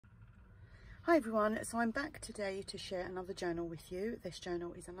Hi everyone, so I'm back today to share another journal with you. This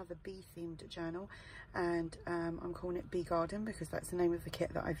journal is another bee themed journal, and I'm calling it Bee Garden because that's the name of the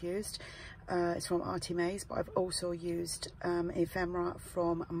kit that I've used. It's from ARTYmaze, but I've also used ephemera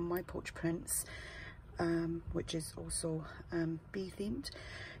from My Porch Prints, which is also bee themed.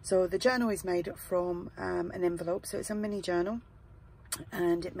 So the journal is made from an envelope, so it's a mini journal.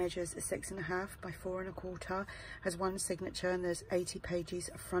 And it measures 6.5 by 4.25, has one signature, and there's 80 pages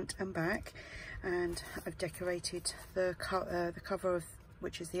front and back. And I've decorated the cover of,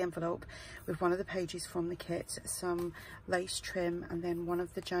 which is the envelope, with one of the pages from the kit, some lace trim, and then one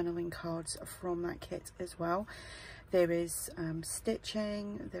of the journaling cards from that kit as well. There is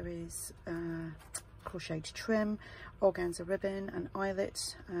stitching, there is crocheted trim, organza ribbon, and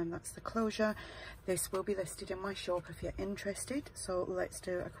eyelet, that's the closure. This will be listed in my shop if you're interested, so let's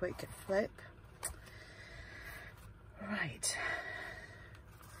do a quick flip. Right,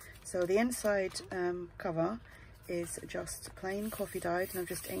 so the inside cover is just plain coffee dyed, and I've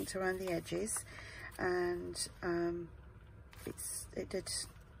just inked around the edges, and it did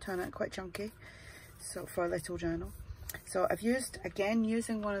turn out quite chunky, so for a little journal. So I've used, again,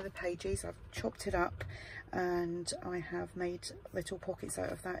 using one of the pages, I've chopped it up and I have made little pockets out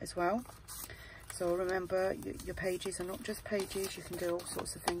of that as well. So remember, your pages are not just pages, you can do all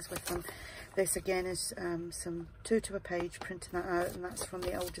sorts of things with them. This again is some 2 to a page, printing that out, and that's from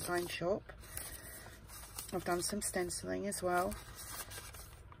the old design shop. I've done some stenciling as well.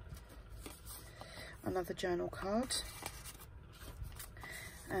 Another journal card.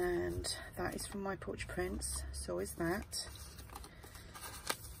 And that is from My Porch Prints, so is that.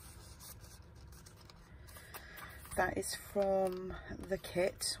 That is from the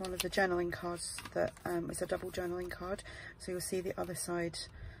kit, one of the journaling cards that is a double journaling card, so you'll see the other side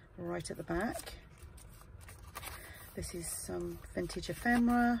right at the back. This is some vintage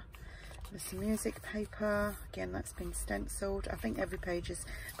ephemera. There's some music paper, again that's been stenciled. I think every page has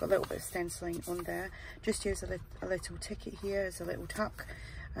got a little bit of stenciling on there. Just use a little ticket here as a little tuck.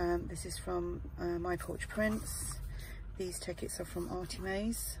 This is from My Porch Prints. These tickets are from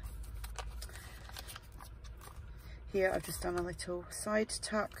ARTYmaze. Here I've just done a little side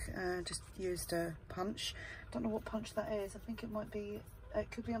tuck, just used a punch. Don't know what punch that is. I think it might be,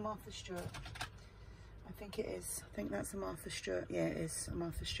 it could be a Martha Stewart. I think it is. I think that's a Martha Stewart. Yeah, it is a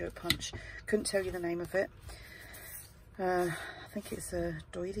Martha Stewart punch. Couldn't tell you the name of it. I think it's a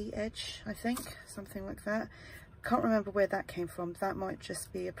doily edge, I think, something like that. Can't remember where that came from. That might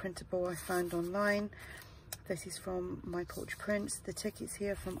just be a printable I found online. This is from My Porch Prints. The tickets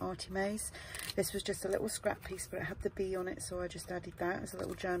here from ARTYmaze. This was just a little scrap piece, but it had the bee on it, so I just added that as a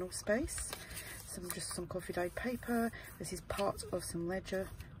little journal space. Just some coffee dyed paper. This is part of some ledger,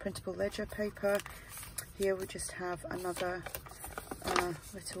 printable ledger paper. Here we just have another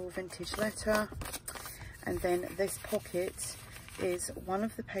little vintage letter, and then this pocket is one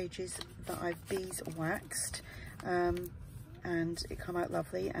of the pages that I've beeswaxed, and it come out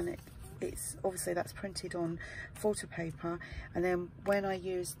lovely, and it's obviously that's printed on photo paper, and then when I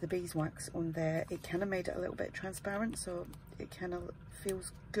used the beeswax on there, it kind of made it a little bit transparent, so it kind of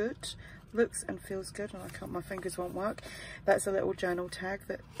feels good, looks and feels good, and I can't, my fingers won't work. That's a little journal tag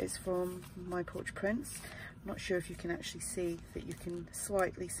that is from My Porch Prints. I'm not sure if you can actually see that, you can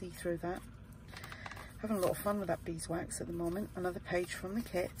slightly see through that. Having a lot of fun with that beeswax at the moment. Another page from the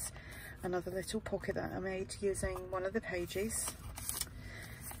kit, another little pocket that I made using one of the pages.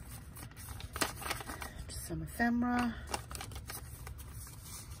 Just some ephemera.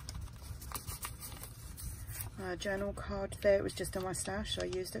 A journal card there, it was just a mustache, so I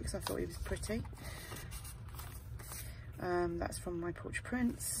used it because I thought it was pretty. That's from My Porch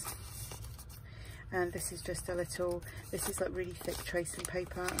Prints. And this is just a little, this is like really thick tracing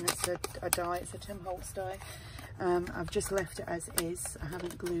paper, and it's a die, it's a Tim Holtz die. I've just left it as is, I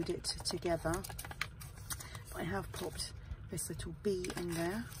haven't glued it together, but I have popped this little bee in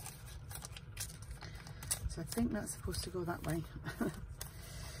there. So I think that's supposed to go that way.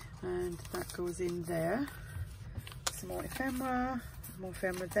 And that goes in there. Some more ephemera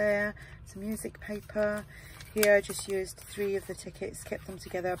there, some music paper. Here I just used 3 of the tickets, kept them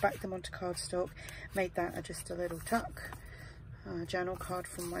together, backed them onto cardstock, made that just a little tuck. Journal card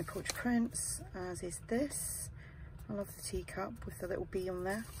from My Porch Prints, as is this. I love the teacup with the little bee on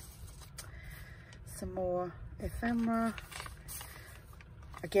there. Some more ephemera.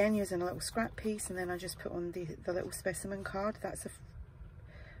 Again, using a little scrap piece, and then I just put on the little specimen card. I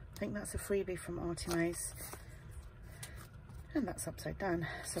think that's a freebie from ARTYmaze. And that's upside down.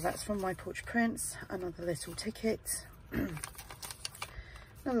 So that's from My Porch Prints. Another little ticket.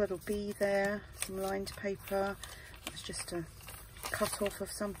 A little bee there. Some lined paper. It's just a cut off of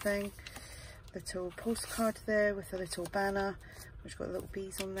something. little postcard there with a little banner which got little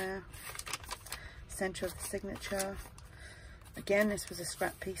bees on there. Centre of the signature. Again, this was a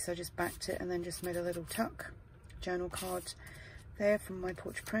scrap piece, I just backed it and then just made a little tuck. Journal card there from My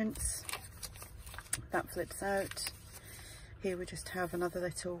Porch Prints. That flips out. Here we just have another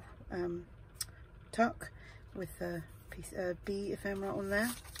little tuck with a piece bee ephemera on there.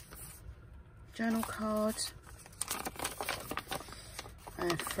 Journal card.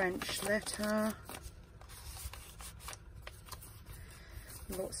 A French letter.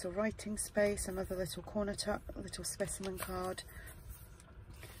 Lots of writing space. Another little corner tuck, a little specimen card.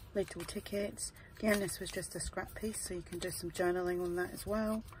 Little tickets. Again, this was just a scrap piece, so you can do some journaling on that as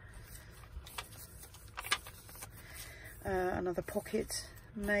well. Another pocket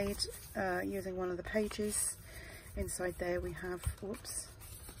made using one of the pages. Inside there we have, whoops,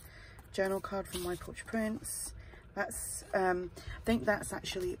 journal card from My Porch Prints. That's I think that's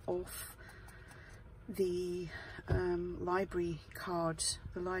actually off the library card,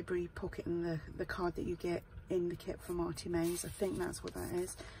 the library pocket, and the card that you get in the kit from ARTYmaze. I think that's what that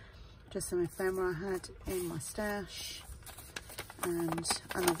is. Just some ephemera I had in my stash, and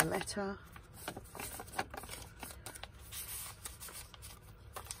another letter.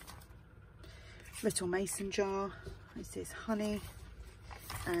 Little mason jar. This is honey,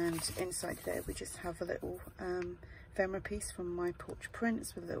 and inside there we just have a little ephemera piece from My Porch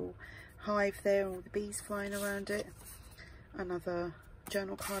Prints with a little hive there, all the bees flying around it. Another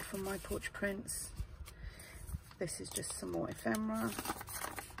journal card from My Porch Prints. This is just some more ephemera.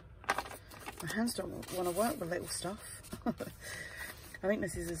 My hands don't want to work with little stuff. I think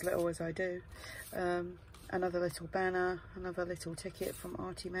this is as little as I do. Another little banner, another little ticket from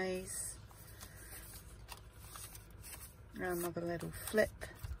ARTYmaze. Another little flip.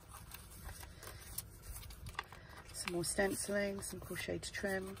 Some more stenciling, some crocheted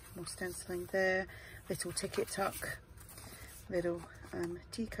trim, more stenciling there. Little ticket tuck. Little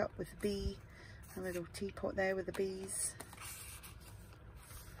teacup with a bee. A little teapot there with the bees.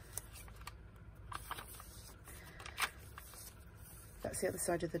 That's the other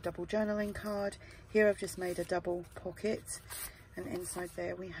side of the double journaling card. Here I've just made a double pocket, and inside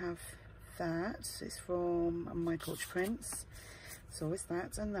there we have that. It's from My Porch Prints. So is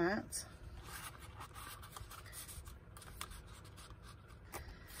that and that.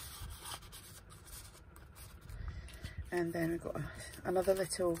 And then we've got another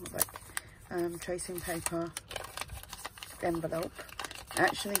little like tracing paper envelope.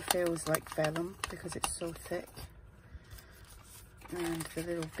 Actually feels like vellum because it's so thick. And the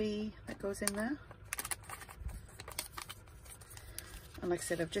little bee that goes in there. And like I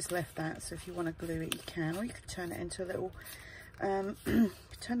said, I've just left that, so if you want to glue it you can, or you could turn it into a little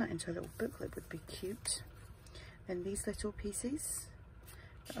turn that into a little booklet, would be cute. And these little pieces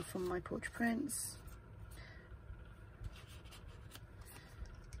that are from My Porch Prints.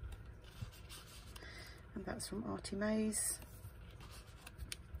 And that's from ARTYmaze.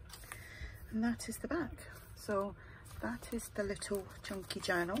 And that is the back. So that is the little chunky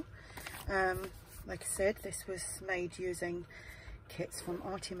journal. Like I said, this was made using kits from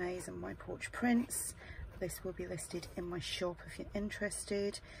ARTYmaze and My Porch Prints. This will be listed in my shop if you're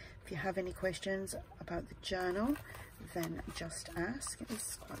interested. If you have any questions about the journal, then just ask.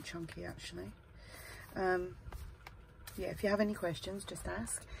 It's quite chunky actually. Yeah, if you have any questions, just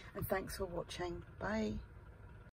ask. And thanks for watching. Bye.